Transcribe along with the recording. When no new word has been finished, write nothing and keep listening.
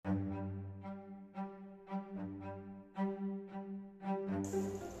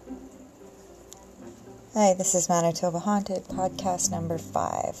Hi, this is Manitoba Haunted, podcast number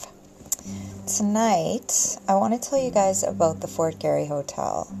 5. Tonight, I want to tell you guys about the Fort Garry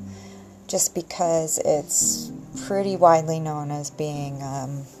Hotel, just because it's pretty widely known as being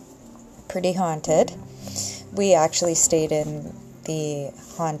pretty haunted. We actually stayed in the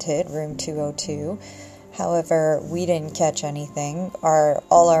haunted room 202. However, we didn't catch anything.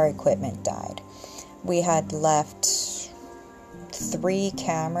 All our equipment died. We had left 3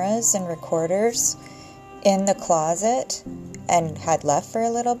 cameras and recorders in the closet and had left for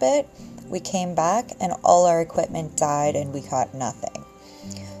a little bit. We came back and all our equipment died and we caught nothing.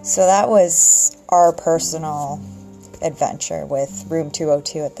 So that was our personal adventure with room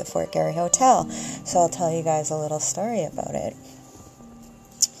 202 at the Fort Garry Hotel. So I'll tell you guys a little story about it.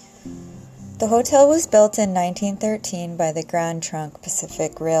 The hotel was built in 1913 by the Grand Trunk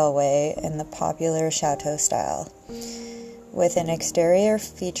Pacific Railway in the popular chateau style, with an exterior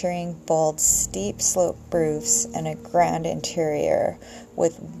featuring bold, steep slope roofs and a grand interior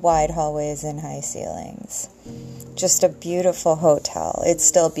with wide hallways and high ceilings. Just a beautiful hotel. It's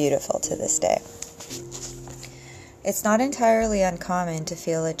still beautiful to this day. It's not entirely uncommon to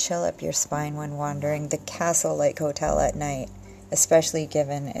feel a chill up your spine when wandering the castle-like hotel at night, especially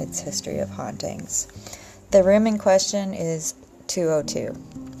given its history of hauntings. The room in question is 202.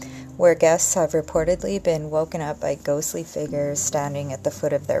 Where guests have reportedly been woken up by ghostly figures standing at the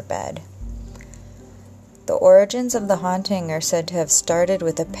foot of their bed. The origins of the haunting are said to have started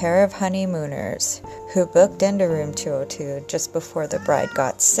with a pair of honeymooners who booked into room 202 just before the bride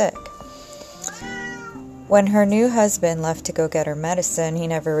got sick. When her new husband left to go get her medicine, he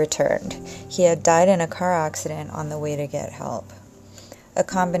never returned. He had died in a car accident on the way to get help. A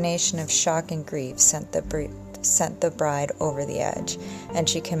combination of shock and grief sent the bride over the edge, and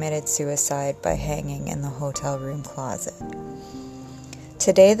she committed suicide by hanging in the hotel room closet.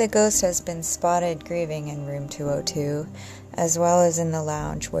 Today, the ghost has been spotted grieving in room 202, as well as in the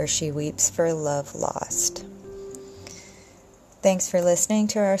lounge where she weeps for love lost. Thanks for listening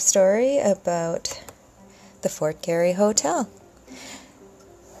to our story about the Fort Garry Hotel.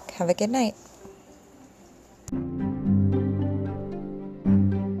 Have a good night.